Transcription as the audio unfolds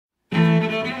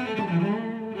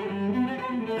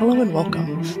Hello and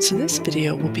welcome. So this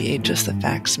video will be a Just the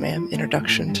Facts Ma'am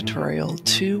introduction tutorial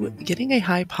to getting a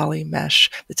high poly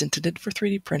mesh that's intended for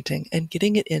 3D printing and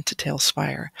getting it into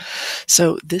Talespire.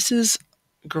 So this is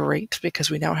great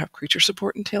because we now have creature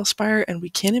support in Talespire and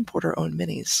we can import our own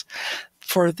minis.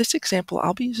 For this example,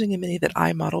 I'll be using a mini that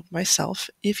I modeled myself.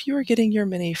 If you are getting your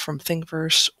mini from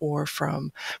Thingiverse or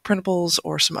from Printables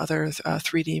or some other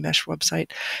 3D mesh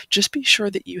website, just be sure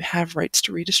that you have rights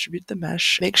to redistribute the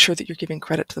mesh. Make sure that you're giving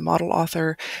credit to the model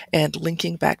author and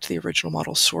linking back to the original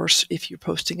model source if you're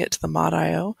posting it to the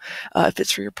mod.io. If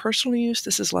it's for your personal use,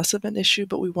 this is less of an issue,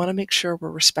 but we want to make sure we're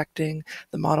respecting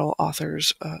the model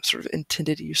author's sort of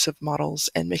intended use of models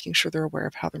and making sure they're aware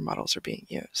of how their models are being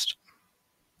used.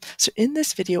 So in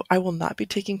this video, I will not be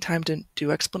taking time to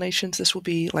do explanations. This will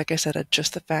be, like I said, a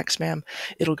Just the Facts Ma'am.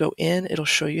 It'll go in, it'll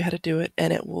show you how to do it,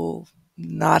 and it will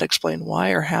not explain why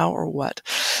or how or what.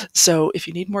 So if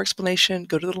you need more explanation,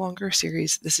 go to the longer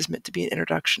series. This is meant to be an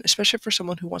introduction, especially for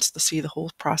someone who wants to see the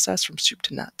whole process from soup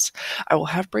to nuts. I will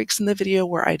have breaks in the video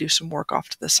where I do some work off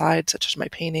to the side, such as my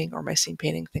painting or my scene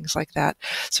painting, things like that.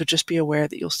 So just be aware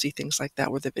that you'll see things like that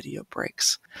where the video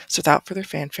breaks. So without further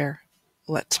fanfare,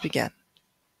 let's begin.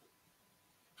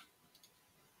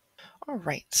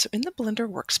 Alright, so in the Blender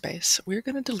workspace, we're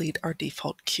going to delete our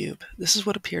default cube. This is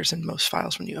what appears in most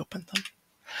files when you open them.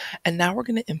 And now we're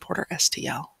going to import our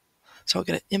STL. So I'm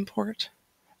going to import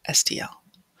STL.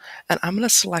 And I'm going to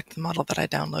select the model that I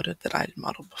downloaded that I had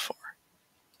modeled before.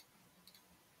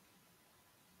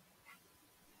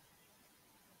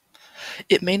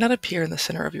 It may not appear in the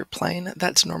center of your plane.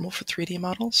 That's normal for 3D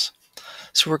models.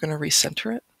 So we're going to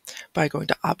recenter it by going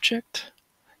to Object,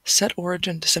 Set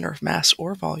Origin to Center of Mass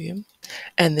or Volume,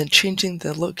 and then changing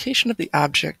the location of the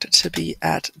object to be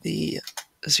at the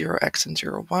 0x and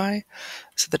 0y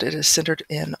so that it is centered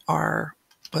in our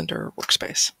Blender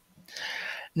workspace.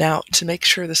 Now, to make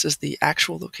sure this is the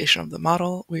actual location of the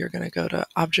model, we are going to go to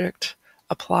Object,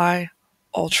 Apply,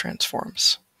 All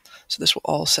Transforms. So this will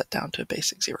all set down to a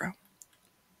basic 0.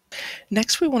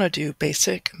 Next, we want to do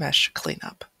basic mesh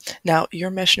cleanup. Now,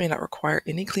 your mesh may not require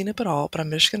any cleanup at all, but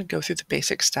I'm just going to go through the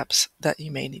basic steps that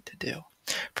you may need to do.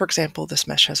 For example, this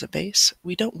mesh has a base.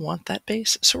 We don't want that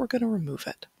base, so we're going to remove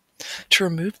it. To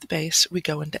remove the base, we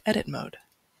go into Edit mode.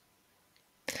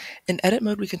 In Edit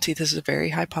mode, we can see this is a very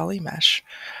high poly mesh,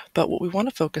 but what we want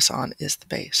to focus on is the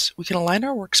base. We can align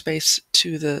our workspace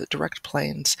to the direct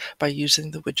planes by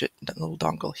using the widget, the little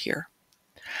dongle here.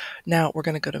 Now, we're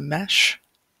going to go to Mesh,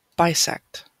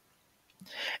 Bisect.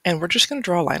 And we're just going to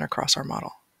draw a line across our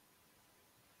model.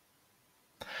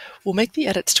 We'll make the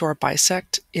edits to our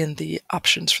bisect in the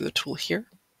options for the tool here.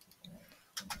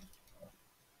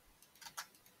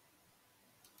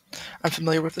 I'm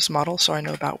familiar with this model, so I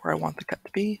know about where I want the cut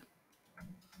to be.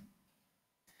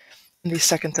 And the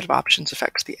second set of options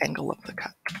affects the angle of the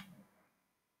cut.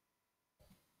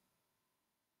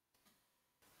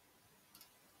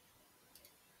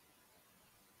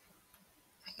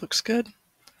 Looks good,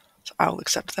 so I'll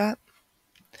accept that.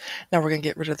 Now we're going to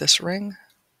get rid of this ring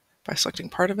by selecting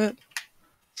part of it,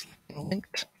 selecting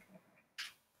linked,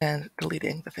 and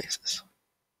deleting the faces.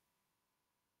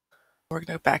 We're going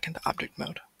to go back into object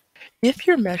mode. If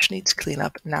your mesh needs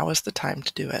cleanup, now is the time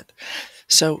to do it.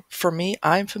 So for me,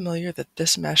 I'm familiar that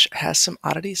this mesh has some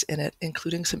oddities in it,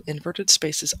 including some inverted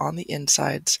spaces on the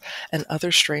insides and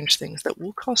other strange things that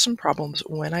will cause some problems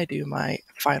when I do my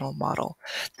final model.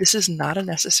 This is not a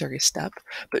necessary step,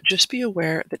 but just be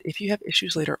aware that if you have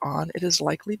issues later on, it is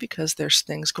likely because there's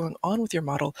things going on with your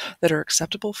model that are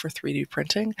acceptable for 3D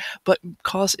printing, but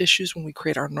cause issues when we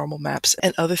create our normal maps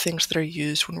and other things that are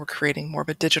used when we're creating more of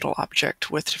a digital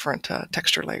object with different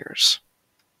texture layers.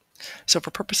 So for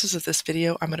purposes of this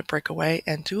video, I'm going to break away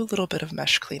and do a little bit of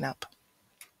mesh cleanup.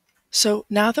 So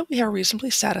now that we are reasonably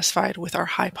satisfied with our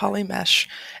high poly mesh,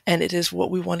 and it is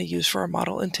what we want to use for our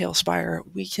model in Talespire,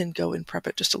 we can go and prep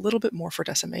it just a little bit more for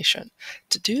decimation.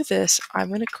 To do this, I'm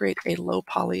going to create a low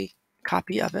poly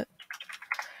copy of it,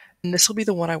 and this will be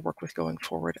the one I work with going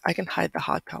forward. I can hide the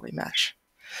high poly mesh.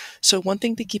 So one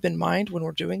thing to keep in mind when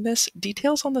we're doing this,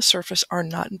 details on the surface are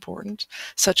not important,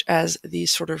 such as these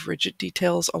sort of rigid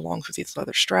details along with these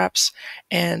leather straps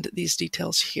and these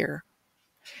details here.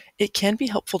 It can be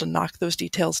helpful to knock those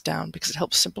details down because it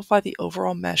helps simplify the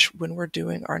overall mesh when we're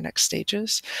doing our next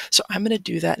stages. So I'm going to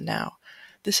do that now.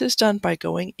 This is done by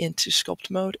going into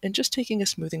sculpt mode and just taking a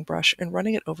smoothing brush and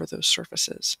running it over those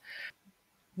surfaces.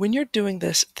 When you're doing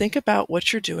this, think about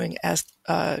what you're doing as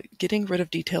getting rid of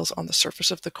details on the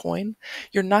surface of the coin.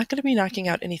 You're not going to be knocking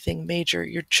out anything major.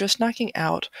 You're just knocking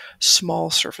out small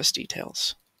surface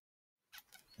details.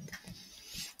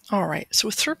 Alright, so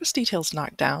with surface details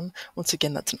knocked down, once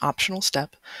again that's an optional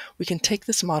step, we can take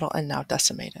this model and now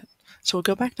decimate it. So we'll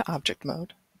go back to object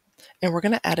mode, and we're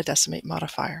going to add a decimate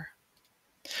modifier.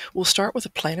 We'll start with a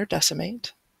planar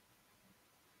decimate,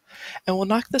 and we'll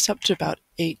knock this up to about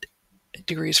 8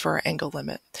 degrees for our angle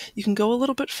limit. You can go a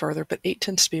little bit further, but 8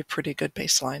 tends to be a pretty good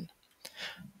baseline.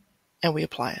 And we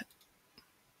apply it.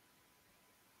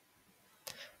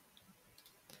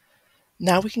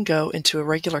 Now we can go into a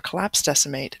regular collapse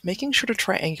decimate, making sure to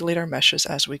triangulate our meshes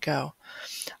as we go.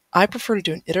 I prefer to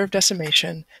do an iterative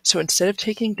decimation, so instead of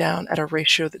taking down at a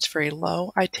ratio that's very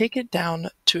low, I take it down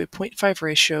to a 0.5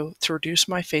 ratio to reduce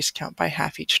my face count by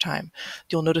half each time.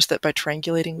 You'll notice that by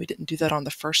triangulating, we didn't do that on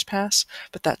the first pass,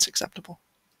 but that's acceptable.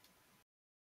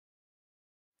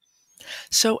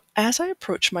 So as I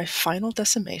approach my final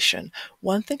decimation,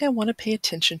 one thing I want to pay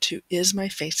attention to is my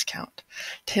face count.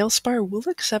 Talespire will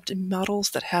accept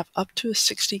models that have up to a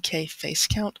 60K face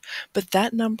count, but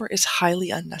that number is highly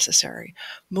unnecessary.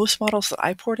 Most models that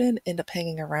I port in end up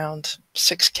hanging around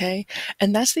 6K,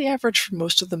 and that's the average for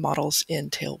most of the models in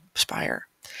Talespire.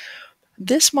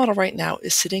 This model right now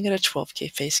is sitting at a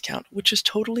 12K face count, which is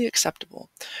totally acceptable.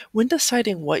 When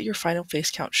deciding what your final face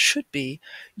count should be,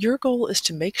 your goal is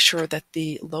to make sure that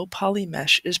the low poly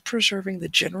mesh is preserving the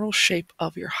general shape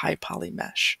of your high poly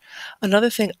mesh. Another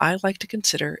thing I like to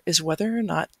consider is whether or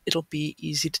not it'll be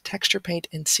easy to texture paint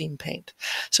and seam paint.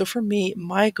 So for me,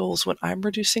 my goals when I'm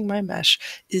reducing my mesh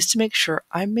is to make sure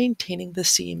I'm maintaining the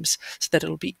seams so that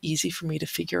it'll be easy for me to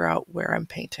figure out where I'm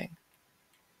painting.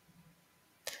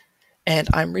 And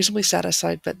I'm reasonably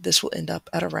satisfied that this will end up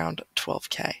at around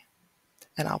 12K.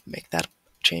 And I'll make that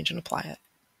change and apply it.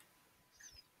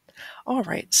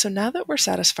 Alright, so now that we're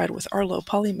satisfied with our low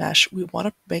poly mesh, we want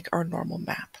to make our normal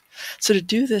map. So to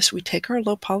do this, we take our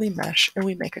low poly mesh and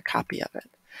we make a copy of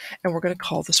it. And we're going to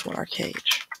call this one our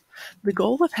cage. The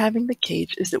goal of having the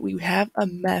cage is that we have a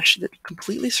mesh that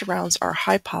completely surrounds our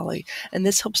high poly, and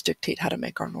this helps dictate how to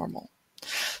make our normal.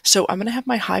 So I'm going to have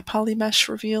my high poly mesh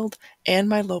revealed and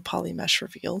my low poly mesh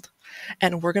revealed,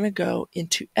 and we're going to go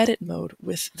into edit mode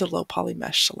with the low poly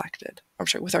mesh selected.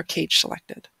 With our cage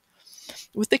selected.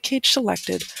 With the cage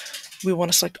selected, we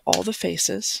want to select all the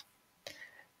faces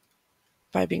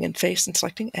by being in face and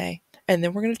selecting A, and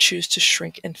then we're going to choose to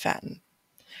shrink and fatten.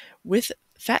 With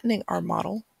fattening our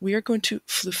model, we are going to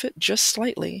floof it just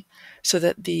slightly so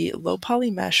that the low poly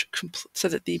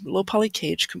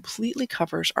cage completely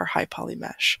covers our high poly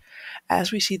mesh.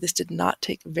 As we see, this did not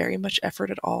take very much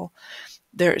effort at all.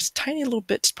 There's tiny little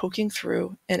bits poking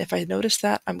through, and if I notice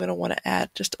that, I'm going to want to add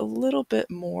just a little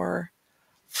bit more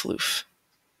floof.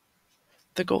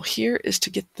 The goal here is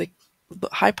to get the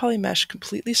high poly mesh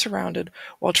completely surrounded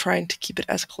while trying to keep it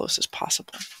as close as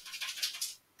possible.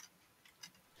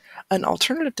 An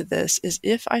alternative to this is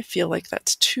if I feel like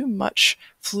that's too much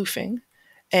floofing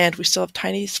and we still have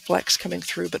tiny flecks coming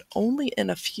through, but only in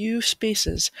a few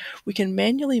spaces, we can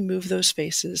manually move those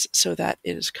faces so that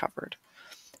it is covered.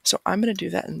 So I'm going to do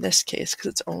that in this case because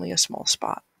it's only a small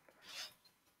spot.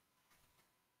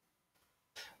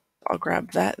 I'll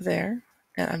grab that there,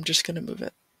 and I'm just going to move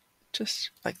it just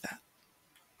like that.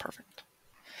 Perfect.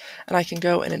 And I can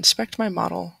go and inspect my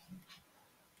model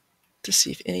to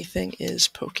see if anything is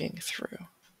poking through.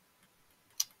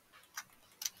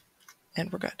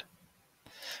 And we're good.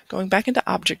 Going back into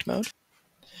object mode,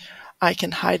 I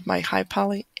can hide my high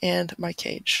poly and my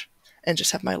cage and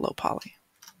just have my low poly.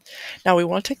 Now we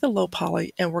want to take the low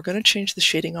poly and we're going to change the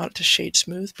shading on it to shade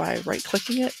smooth by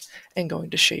right-clicking it and going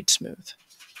to shade smooth.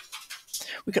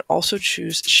 We can also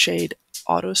choose shade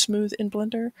auto smooth in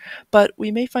Blender, but we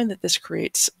may find that this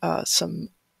creates some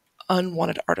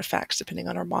unwanted artifacts depending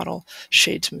on our model.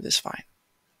 Shade smooth is fine.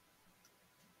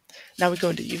 Now we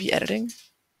go into UV editing.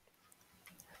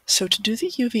 So to do the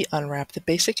UV unwrap, the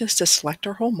basic is to select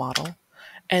our whole model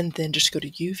and then just go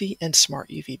to UV and Smart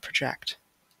UV Project.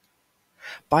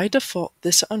 By default,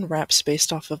 this unwraps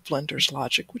based off of Blender's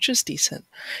logic, which is decent.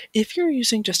 If you're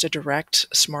using just a direct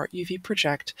Smart UV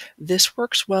project, this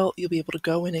works well. You'll be able to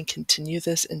go in and continue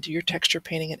this and do your texture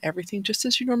painting and everything just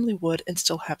as you normally would and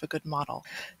still have a good model.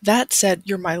 That said,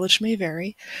 your mileage may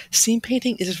vary. Seam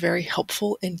painting is very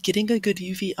helpful in getting a good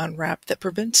UV unwrap that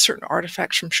prevents certain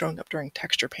artifacts from showing up during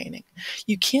texture painting.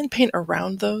 You can paint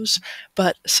around those,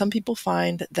 but some people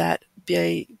find that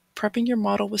by prepping your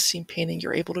model with seam painting,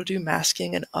 you're able to do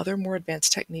masking and other more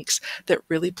advanced techniques that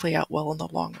really play out well in the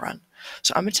long run.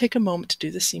 So I'm going to take a moment to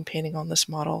do the seam painting on this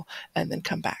model and then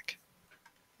come back.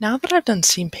 Now that I've done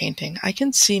seam painting, I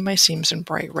can see my seams in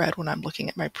bright red when I'm looking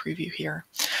at my preview here,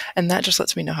 and that just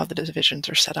lets me know how the divisions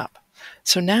are set up.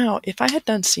 So now, if I had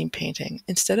done seam painting,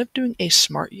 instead of doing a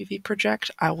smart UV project,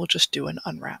 I will just do an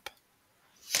unwrap.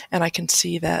 And I can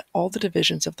see that all the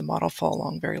divisions of the model fall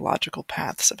along very logical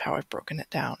paths of how I've broken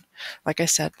it down. Like I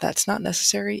said, that's not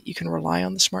necessary. You can rely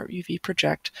on the Smart UV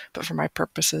project, but for my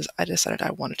purposes, I decided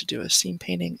I wanted to do a seam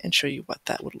painting and show you what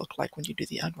that would look like when you do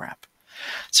the unwrap.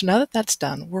 So now that that's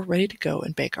done, we're ready to go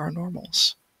and bake our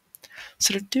normals.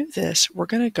 So to do this, we're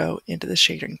going to go into the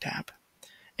Shading tab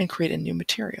and create a new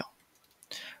material.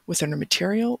 With our new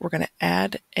material, we're going to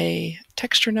add a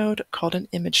texture node called an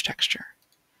image texture.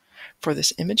 For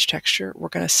this image texture, we're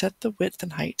going to set the width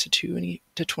and height to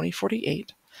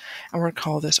 2048, and we're going to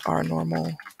call this our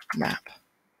normal map.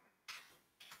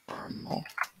 Normal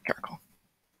circle.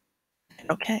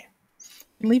 Okay,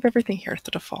 and leave everything here at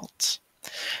the defaults.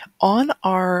 On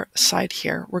our side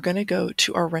here, we're going to go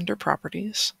to our render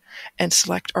properties and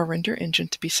select our render engine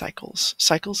to be Cycles.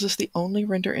 Cycles is the only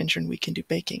render engine we can do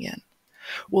baking in.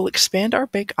 We'll expand our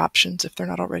bake options if they're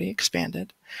not already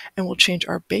expanded, and we'll change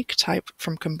our bake type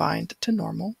from combined to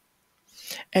normal,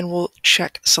 and we'll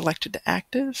check selected to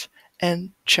active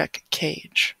and check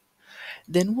cage.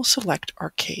 Then we'll select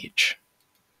our cage.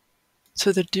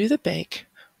 So to do the bake,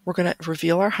 we're going to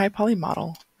reveal our high poly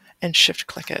model and shift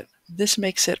click it. This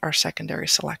makes it our secondary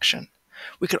selection.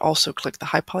 We could also click the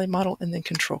high poly model and then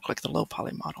control click the low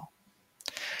poly model.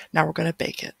 Now we're going to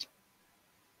bake it.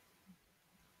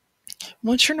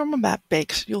 Once your normal map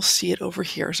bakes, you'll see it over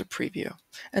here as a preview,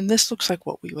 and this looks like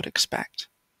what we would expect.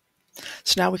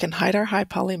 So now we can hide our high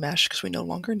poly mesh because we no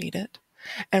longer need it,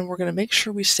 and we're going to make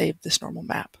sure we save this normal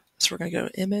map. So we're going to go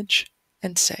to Image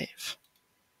and Save.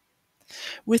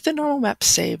 With the normal map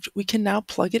saved, we can now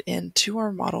plug it into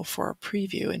our model for our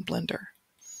preview in Blender.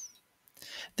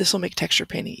 This will make texture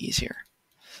painting easier.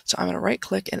 So I'm going to right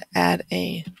click and add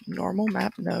a normal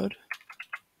map node.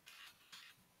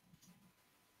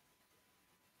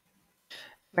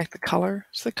 Connect the color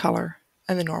to the color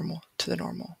and the normal to the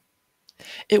normal.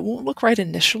 It won't look right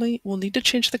initially. We'll need to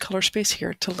change the color space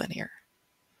here to linear.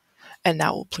 And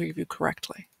now we'll preview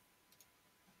correctly.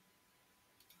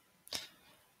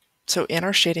 So in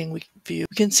our shading view,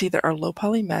 we can see that our low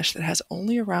poly mesh that has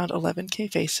only around 11K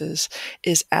faces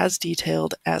is as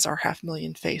detailed as our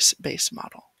 500,000 face base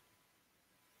model.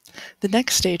 The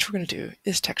next stage we're going to do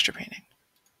is texture painting.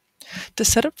 To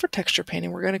set up for texture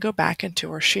painting, we're going to go back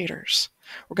into our shaders.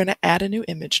 We're going to add a new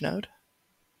image node.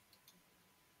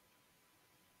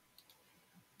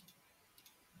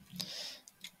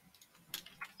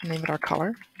 Name it our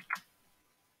color.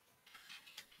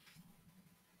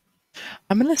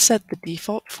 I'm going to set the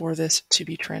default for this to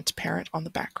be transparent on the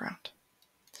background.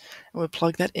 And we'll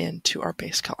plug that into our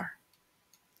base color.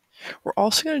 We're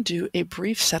also going to do a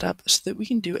brief setup so that we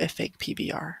can do a fake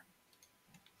PBR.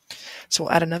 So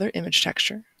we'll add another image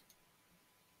texture.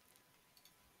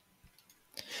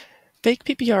 Fake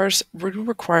PBRs will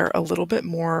require a little bit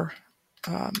more.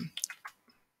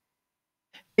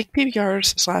 Fake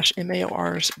PBRs /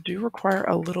 MAORs do require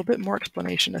a little bit more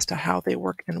explanation as to how they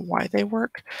work and why they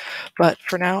work. But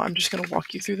for now, I'm just going to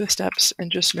walk you through the steps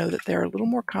and just know that they're a little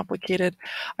more complicated.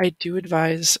 I do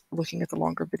advise looking at the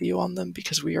longer video on them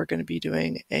because we are going to be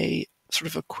doing a sort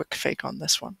of a quick fake on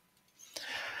this one.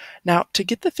 Now, to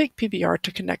get the fake PBR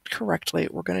to connect correctly,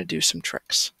 we're going to do some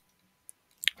tricks.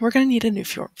 We're going to need a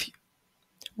few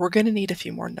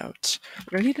more nodes.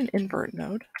 We're going to need an invert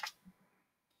node.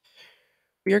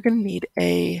 We are going to need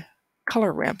a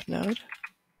color ramp node.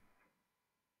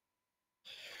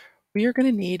 We are going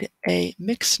to need a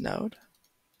mix node.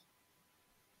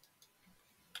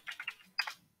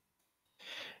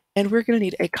 And we're going to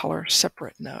need a color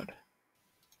separate node.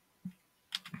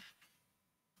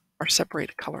 Our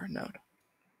separate color node.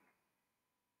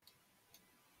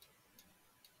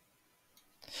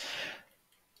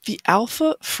 The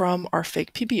alpha from our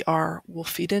fake PBR will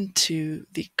feed into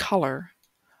the color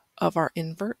of our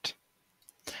invert,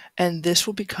 and this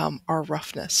will become our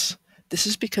roughness. This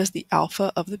is because the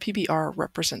alpha of the PBR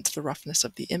represents the roughness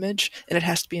of the image, and it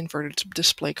has to be inverted to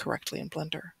display correctly in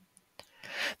Blender.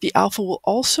 The alpha will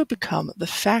also become the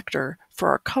factor for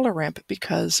our color ramp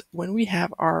because when we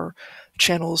have our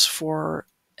channels for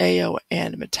AO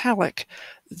and metallic,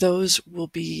 those will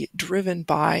be driven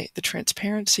by the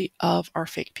transparency of our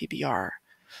fake PBR.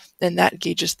 And that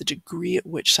gauges the degree at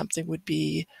which something would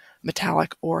be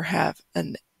metallic or have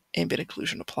an ambient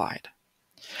occlusion applied.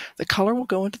 The color will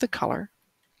go into the color.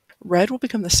 Red will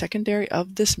become the secondary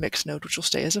of this mix node, which will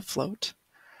stay as a float.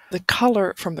 The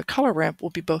color from the color ramp will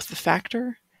be both the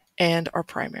factor and our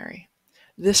primary.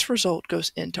 This result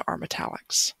goes into our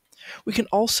metallics. We can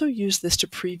also use this to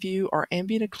preview our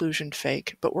ambient occlusion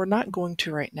fake, but we're not going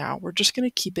to right now. We're just going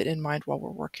to keep it in mind while we're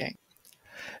working.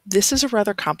 This is a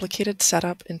rather complicated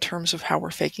setup in terms of how we're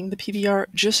faking the PBR.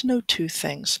 Just know two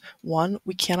things. One,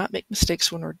 we cannot make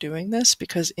mistakes when we're doing this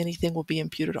because anything will be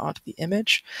imputed onto the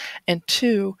image. And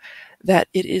two, that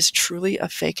it is truly a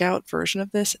fake out version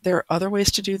of this. There are other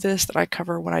ways to do this that I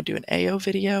cover when I do an AO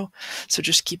video, so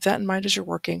just keep that in mind as you're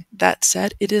working. That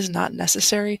said, it is not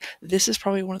necessary. This is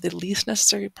probably one of the least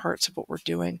necessary parts of what we're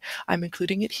doing. I'm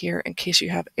including it here in case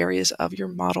you have areas of your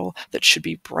model that should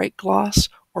be bright gloss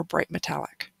or bright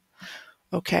metallic.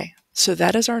 Okay, so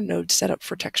that is our node set up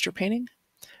for texture painting.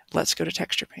 Let's go to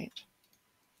texture paint.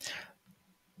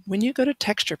 When you go to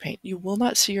texture paint, you will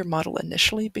not see your model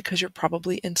initially because you're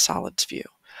probably in solids view.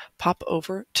 Pop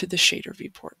over to the shader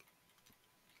viewport.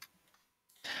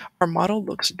 Our model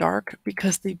looks dark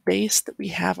because the base that we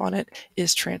have on it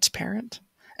is transparent,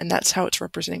 and that's how it's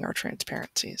representing our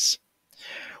transparencies.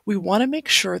 We want to make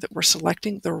sure that we're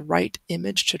selecting the right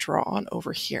image to draw on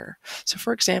over here. So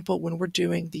for example, when we're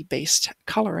doing the base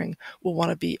coloring, we'll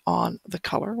want to be on the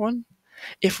color one.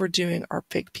 If we're doing our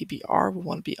fake PBR, we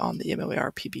want to be on the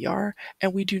MOAR PBR,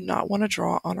 and we do not want to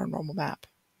draw on our normal map.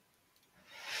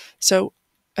 So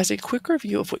as a quick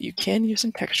review of what you can use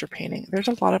in texture painting, there's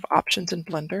a lot of options in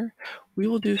Blender. We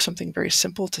will do something very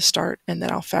simple to start, and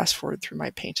then I'll fast forward through my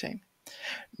painting.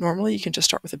 Normally, you can just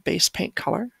start with a base paint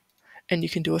color, and you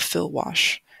can do a fill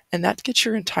wash, and that gets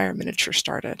your entire miniature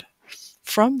started.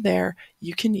 From there,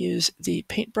 you can use the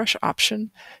paintbrush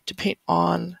option to paint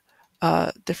on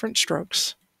different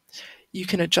strokes. You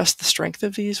can adjust the strength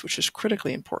of these, which is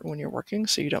critically important when you're working,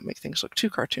 so you don't make things look too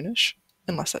cartoonish,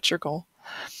 unless that's your goal.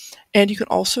 And you can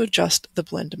also adjust the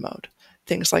blend mode.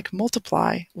 Things like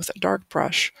multiply with a dark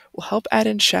brush will help add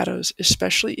in shadows,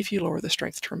 especially if you lower the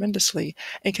strength tremendously,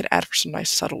 and can add for some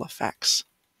nice subtle effects.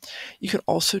 You can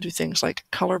also do things like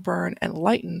color burn and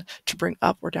lighten to bring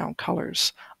up or down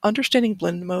colors. Understanding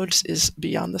blend modes is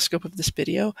beyond the scope of this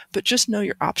video, but just know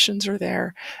your options are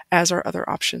there, as are other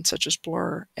options such as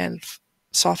blur and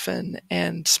soften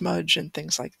and smudge and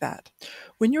things like that.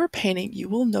 When you're painting, you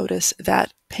will notice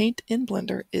that paint in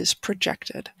Blender is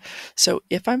projected. So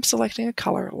if I'm selecting a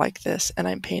color like this and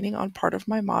I'm painting on part of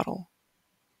my model,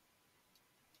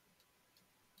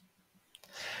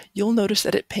 you'll notice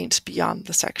that it paints beyond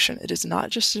the section. It is not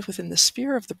just within the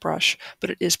sphere of the brush, but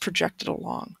it is projected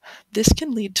along. This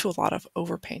can lead to a lot of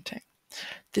overpainting.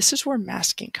 This is where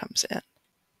masking comes in.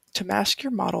 To mask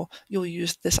your model, you'll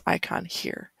use this icon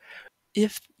here.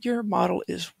 If your model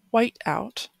is white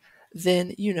out,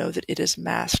 then you know that it is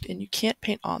masked and you can't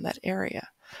paint on that area.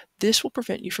 This will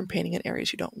prevent you from painting in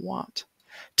areas you don't want.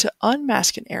 To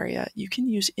unmask an area, you can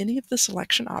use any of the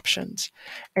selection options,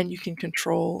 and you can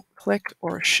control click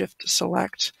or shift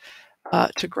select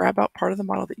to grab out part of the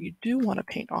model that you do want to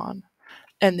paint on,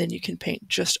 and then you can paint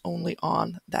just only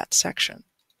on that section.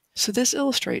 So this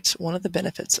illustrates one of the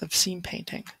benefits of seam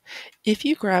painting. If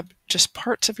you grab just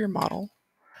parts of your model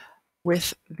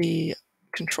with the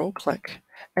control click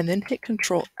and then hit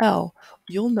Control L,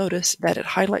 you'll notice that it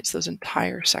highlights those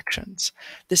entire sections.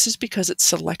 This is because it's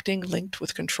selecting linked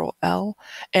with Control L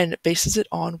and it bases it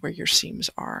on where your seams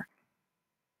are.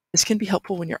 This can be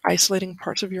helpful when you're isolating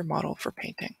parts of your model for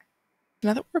painting.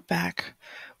 Now that we're back,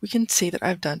 we can see that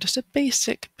I've done just a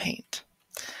basic paint.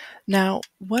 Now,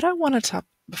 what I want to talk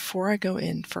before I go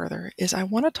in further is I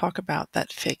want to talk about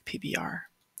that fake PBR.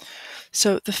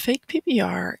 So the fake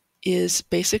PBR is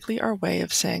basically our way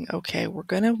of saying, okay, we're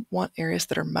going to want areas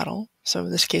that are metal. So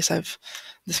in this case,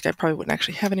 this guy probably wouldn't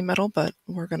actually have any metal, but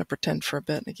we're going to pretend for a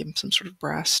bit and give him some sort of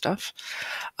brass stuff.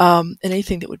 And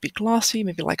anything that would be glossy,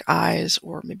 maybe like eyes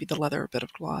or maybe the leather, a bit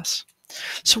of gloss.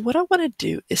 So what I want to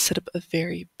do is set up a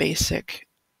very basic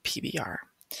PBR.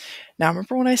 Now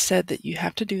remember when I said that you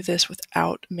have to do this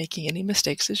without making any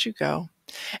mistakes as you go,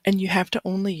 and you have to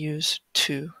only use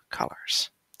 2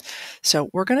 colors. So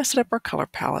we're going to set up our color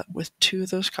palette with 2 of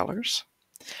those colors.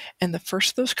 And the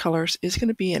first of those colors is going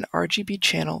to be an RGB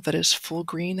channel that is full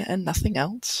green and nothing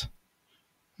else.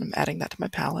 I'm adding that to my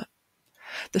palette.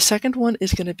 The second one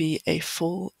is going to be a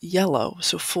full yellow,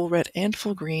 so full red and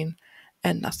full green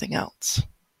and nothing else.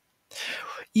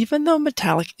 Even though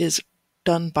metallic is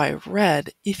done by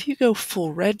red, if you go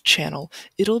full red channel,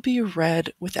 it'll be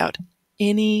red without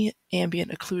any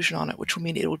ambient occlusion on it, which will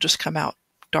mean it will just come out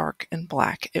dark and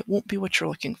black. It won't be what you're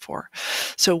looking for.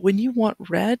 So when you want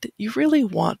red, you really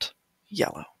want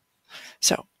yellow.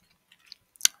 So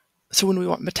when we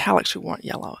want metallics, we want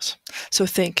yellows. So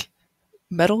think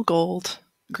metal gold,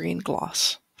 green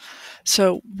gloss.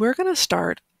 So we're going to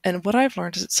start And what I've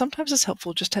learned is that sometimes it's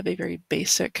helpful just to have a very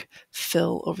basic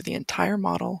fill over the entire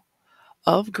model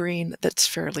of green that's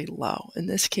fairly low. In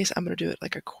this case, I'm going to do it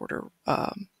like a quarter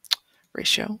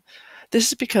ratio. This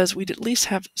is because we'd at least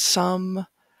have some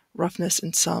roughness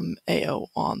and some AO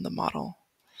on the model.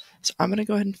 So I'm going to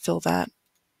go ahead and fill that,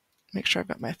 make sure I've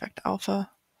got my effect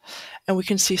alpha, and we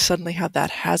can see suddenly how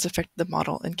that has affected the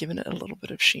model and given it a little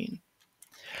bit of sheen.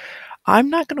 I'm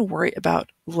not going to worry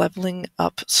about leveling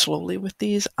up slowly with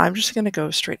these. I'm just going to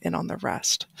go straight in on the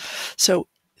rest. So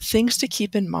things to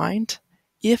keep in mind: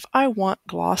 if I want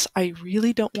gloss, I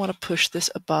really don't want to push this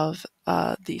above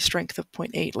the strength of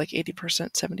 0.8, like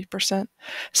 80%, 70%.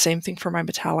 Same thing for my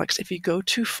metallics. If you go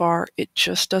too far, it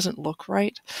just doesn't look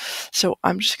right. So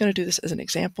I'm just going to do this as an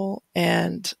example,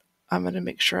 and I'm going to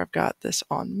make sure I've got this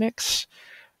on mix,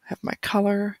 have my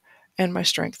color, and my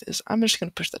strength is, I'm just going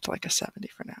to push that to like a 70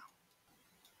 for now.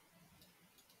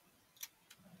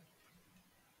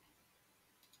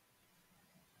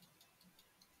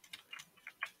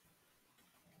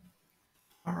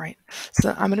 All right,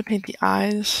 so I'm going to paint the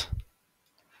eyes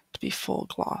to be full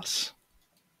gloss.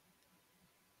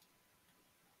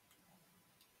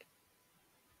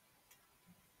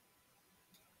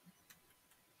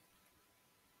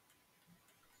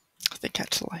 They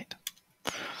catch the light.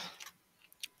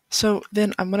 So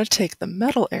then I'm going to take the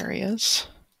metal areas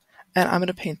and I'm going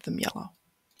to paint them yellow.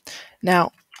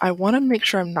 Now, I want to make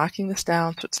sure I'm knocking this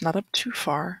down so it's not up too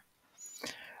far,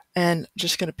 and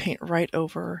just going to paint right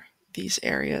over these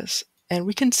areas. And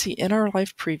we can see in our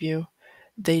live preview,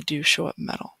 they do show up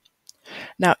metal.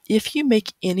 Now, if you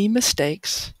make any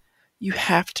mistakes, you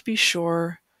have to be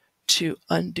sure to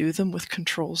undo them with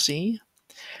Control Z.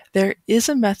 There is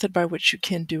a method by which you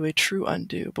can do a true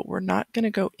undo, but we're not going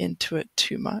to go into it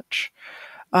too much.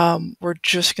 We're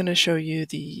just going to show you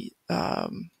the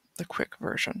quick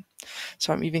version.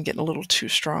 So I'm even getting a little too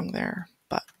strong there,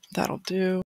 but that'll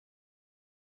do.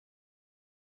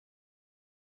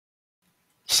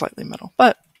 Slightly metal,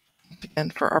 but again,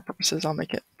 for our purposes, I'll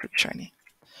make it pretty shiny.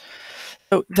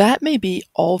 So that may be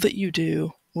all that you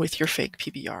do with your fake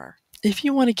PBR. If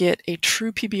you want to get a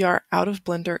true PBR out of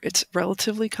Blender, it's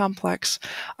relatively complex.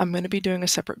 I'm going to be doing a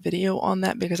separate video on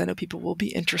that because I know people will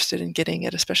be interested in getting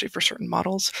it, especially for certain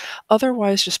models.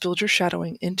 Otherwise, just build your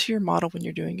shadowing into your model when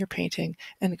you're doing your painting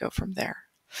and go from there.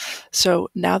 So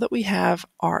now that we have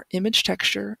our image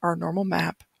texture, our normal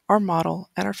map, our model,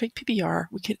 and our fake PBR,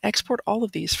 we can export all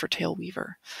of these for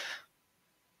Tailweaver.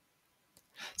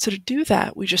 So to do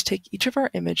that, we just take each of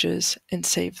our images and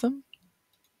save them.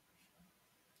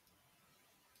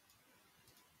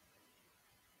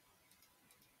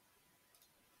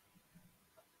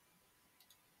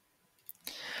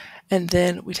 And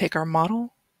then we take our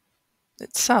model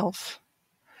itself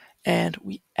and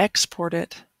we export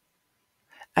it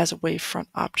as a wavefront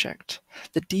object.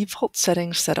 The default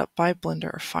settings set up by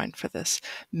Blender are fine for this.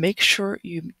 Make sure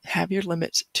you have your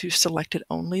limits to selected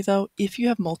only though, if you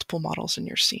have multiple models in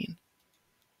your scene.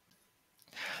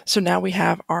 So now we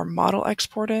have our model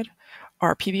exported,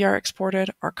 our PBR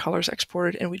exported, our colors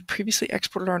exported, and we previously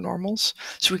exported our normals,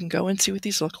 so we can go and see what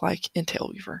these look like in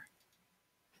Tailweaver.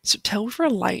 So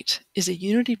Tailweaver Lite is a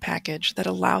Unity package that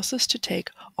allows us to take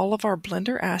all of our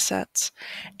Blender assets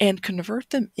and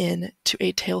convert them into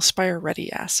a Talespire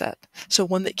ready asset, so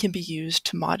one that can be used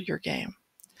to mod your game.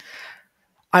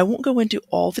 I won't go into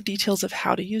all the details of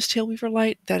how to use Tailweaver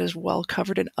Lite. That is well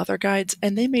covered in other guides,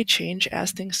 and they may change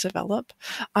as things develop.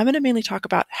 I'm going to mainly talk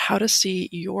about how to see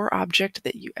your object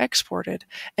that you exported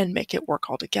and make it work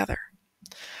all together.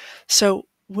 So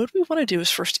what we want to do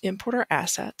is first import our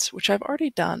assets, which I've already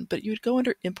done, but you would go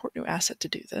under Import New Asset to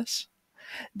do this.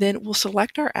 Then we'll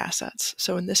select our assets.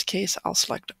 So in this case, I'll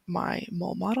select my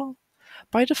mole model.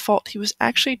 By default, he was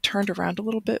actually turned around a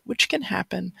little bit, which can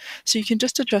happen, so you can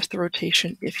just adjust the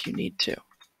rotation if you need to.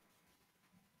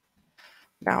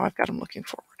 Now I've got him looking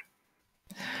forward.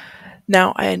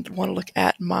 Now I want to look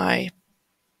at my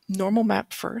normal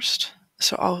map first,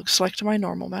 so I'll select my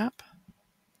normal map.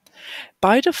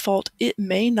 By default, it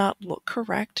may not look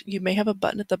correct. You may have a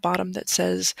button at the bottom that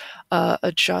says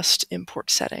Adjust Import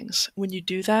Settings. When you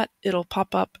do that, it'll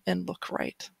pop up and look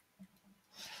right.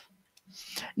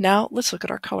 Now let's look at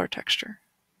our color texture.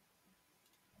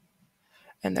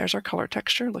 And there's our color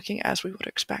texture looking as we would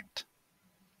expect.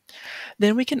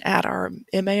 Then we can add our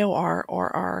MAOR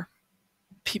or our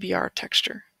PBR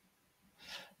texture.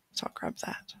 So I'll grab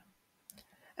that.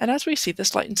 And as we see,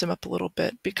 this lightens them up a little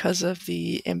bit because of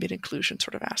the ambient occlusion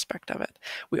sort of aspect of it.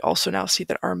 We also now see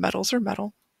that our metals are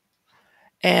metal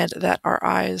and that our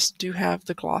eyes do have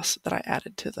the gloss that I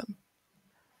added to them.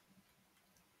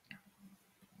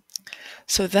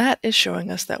 So that is showing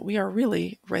us that we are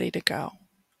really ready to go.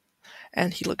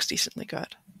 And he looks decently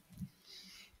good.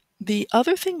 The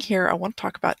other thing here I want to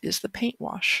talk about is the paint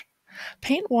wash.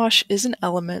 Paint wash is an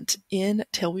element in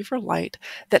Tailweaver Lite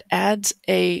that adds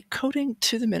a coating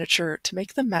to the miniature to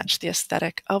make them match the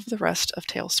aesthetic of the rest of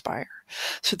Talespire.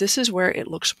 So this is where it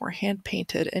looks more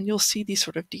hand-painted, and you'll see these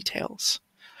sort of details.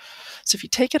 So if you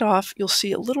take it off, you'll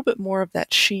see a little bit more of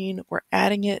that sheen, where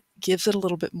adding it gives it a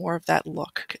little bit more of that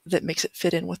look that makes it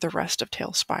fit in with the rest of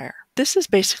Talespire. This is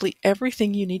basically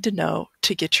everything you need to know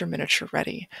to get your miniature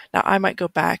ready. Now, I might go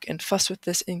back and fuss with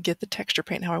this and get the texture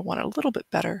paint how I want it a little bit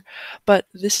better, but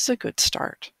this is a good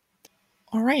start.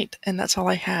 All right, and that's all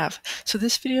I have. So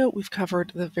this video, we've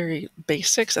covered the very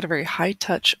basics at a very high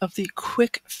touch of the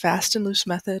quick, fast and loose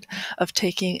method of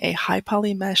taking a high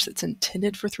poly mesh that's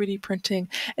intended for 3D printing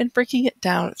and breaking it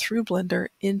down through Blender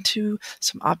into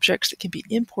some objects that can be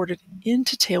imported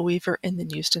into Tailweaver and then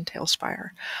used in Talespire.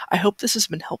 I hope this has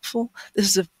been helpful. This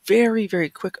is a very, very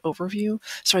quick overview,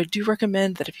 so I do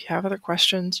recommend that if you have other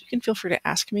questions, you can feel free to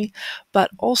ask me,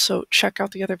 but also check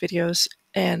out the other videos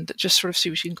and just sort of see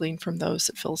what you can glean from those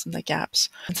that fills in the gaps.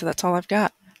 And so that's all I've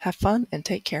got. Have fun and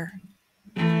take care.